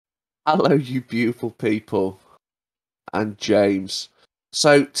Hello, you beautiful people, and James.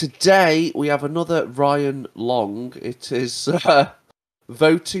 So today we have another Ryan Long. It is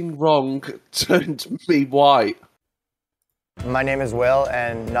voting wrong turned me white. My name is Will,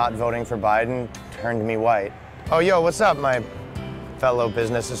 and not voting for Biden turned me white. Oh, yo, what's up, my fellow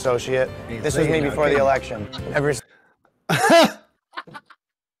business associate? This was me before the election.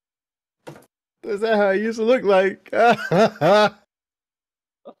 Is that how it used to look like?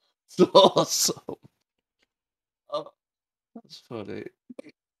 It's awesome. Oh, that's funny.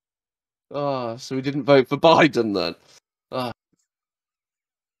 Oh, so we didn't vote for Biden then? Oh.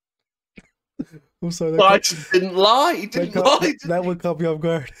 I'm sorry. Biden didn't lie. He didn't lie. That would caught me off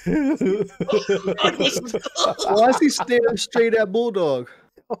guard. Why is he staring straight at Bulldog?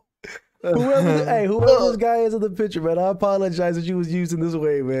 Whoever this guy is in the picture, man, I apologize that you was using this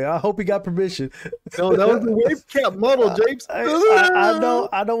way, man. I hope he got permission. No, that was the wave cap model, James. I know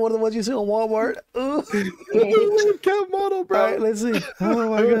one of the ones you see on Walmart. Wave cap model, bro. All right, let's see. Oh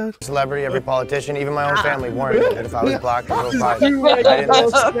my god. Celebrity, every politician, even my own family warned me that if I was black, I'd vote Biden. I didn't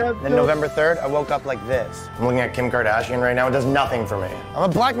listen. Then November 3rd, I woke up like this. I'm looking at Kim Kardashian right now. It does nothing for me. I'm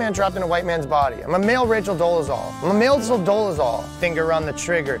a black man trapped in a white man's body. I'm a male Rachel Dolezal. I'm a male Dolezal. Finger on the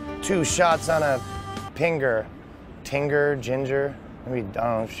trigger. 2 shots on a pinger. Tinger, ginger. Maybe, I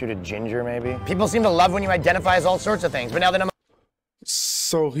don't know, shoot a ginger maybe. People seem to love when you identify as all sorts of things, but now that I'm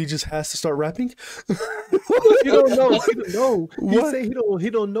So he just has to start rapping? You don't know. He don't know. He say he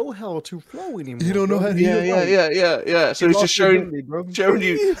don't know how to flow anymore. You don't know how to Yeah. So he's just showing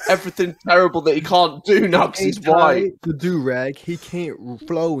you everything terrible that he can't do now because he's white. The do-rag, he can't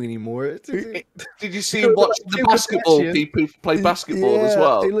flow anymore. Did you see him watching the basketball people play basketball as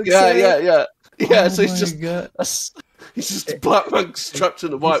well? Yeah. Yeah, so he's just a black man strapped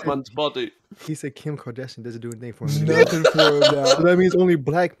in a white man's body. He said Kim Kardashian doesn't do anything for him. Nothing for him now. So that means only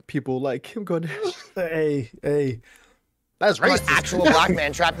black people like Kim Kardashian. Hey. That's racist. Actual black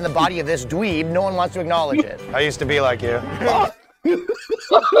man trapped in the body of this dweeb. No one wants to acknowledge it. I used to be like you. Look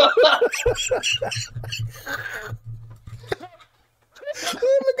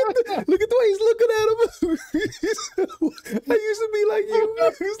at the way he's looking at him. I used to be like you.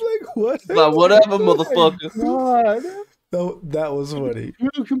 He's like, what? Like, whatever, motherfucker. God. That was funny.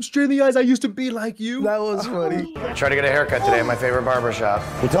 Look him straight in the eyes. I used to be like you. That was funny. I tried to get a haircut today at my favorite barber shop.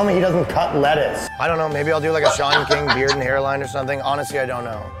 He told me he doesn't cut lettuce. I don't know, maybe I'll do like a Sean King beard and hairline or something. Honestly, I don't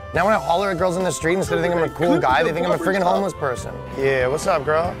know. Now when I holler at girls in the street, instead of thinking I'm a cool guy, they think I'm a freaking homeless person. Yeah, what's up,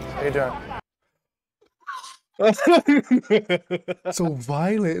 girl? How you doing? So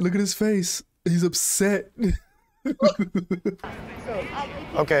violent. Look at his face. He's upset.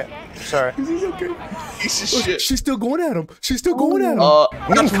 Okay, sorry. He's okay. Piece of shit. She's still going at him. She's still going at him.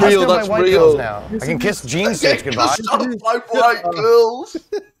 That's real. That's real. Now. I can kiss jean suits goodbye. My white girls.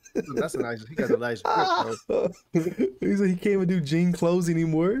 That's a nice. He got a nice grip, bro. He's like, he can't even do jean clothes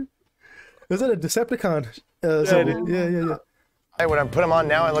anymore. Is that a Decepticon? Yeah. Hey, when I put them on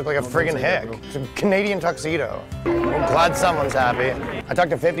now, I look like a friggin' hick. It's a Canadian tuxedo. I'm glad someone's happy. I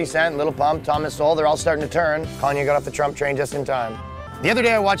talked to 50 Cent, Little Pump, Thomas Sowell. They're all starting to turn. Kanye got off the Trump train just in time. The other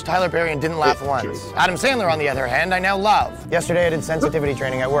day I watched Tyler Perry and didn't laugh once. Adam Sandler, on the other hand, I now love. Yesterday I did sensitivity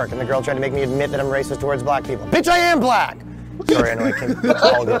training at work, and the girl tried to make me admit that I'm racist towards black people. Bitch, I am black! Sorry, I know I can't.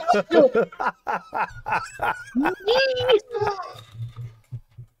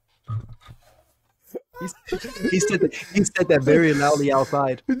 He said that very loudly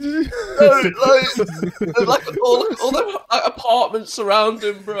outside. like all them apartments surround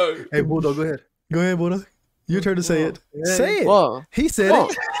him, bro. Hey, Bulldog, go ahead. Go ahead, Bulldog. Your turn to say it. Say it. What? He said What?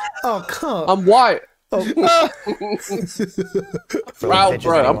 it. Oh, come. I'm white. Proud,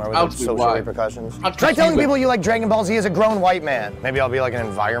 bro. I'm proud to be social white. repercussions. Try telling people you like Dragon Ball Z as a grown white man. Maybe I'll be like an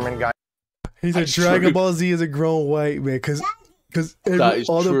environment guy. He's a Dragon Ball Z as a grown white man, because That is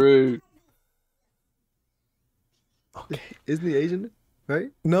true. Isn't he Asian? Right?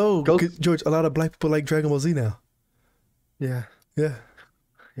 No, George. A lot of black people like Dragon Ball Z now. Yeah. And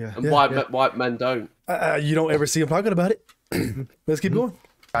white men don't. You don't ever see him talking about it. Let's keep going.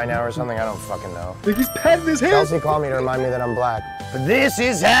 Guy now or something, I don't fucking know. He's patting his hair. Kelsey called me to remind me that I'm black. But this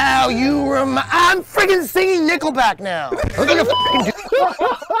is how you remind. I'm freaking singing Nickelback now. I look like a fucking.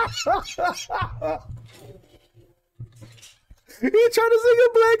 He's trying to sing a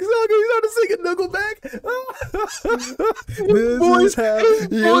black song and he's trying to sing a Nickelback. This is how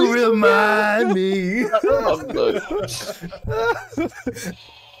you remind me.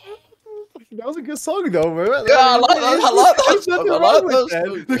 That was a good song though, man. Yeah, I like that song. I like that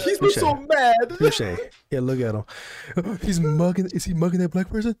song. Look, he's been so mad. Touché. Yeah, look at him. He's mugging. Is he mugging that black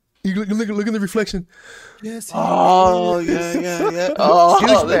person? You look in the reflection. Yes. Oh, yeah. Oh,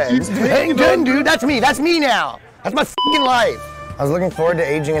 Douchebag. Dude, that's me. That's me now. That's my fucking life. I was looking forward to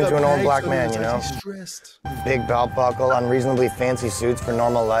aging into an old black man, you know? Stressed. Big belt buckle, unreasonably fancy suits for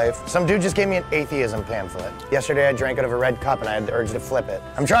normal life. Some dude just gave me an atheism pamphlet. Yesterday I drank out of a red cup and I had the urge to flip it.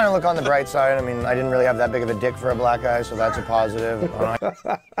 I'm trying to look on the bright side. I mean, I didn't really have that big of a dick for a black guy, so that's a positive.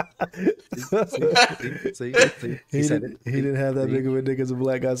 See? He said it. He didn't have that big of a dick as a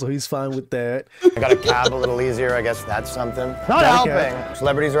black guy, so he's fine with that. I got a cab a little easier, I guess that's something. Not helping.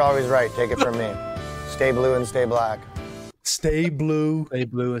 Celebrities are always right, take it from me. Stay blue and stay black. Stay blue. Stay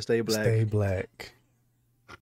blue and stay black. Stay black.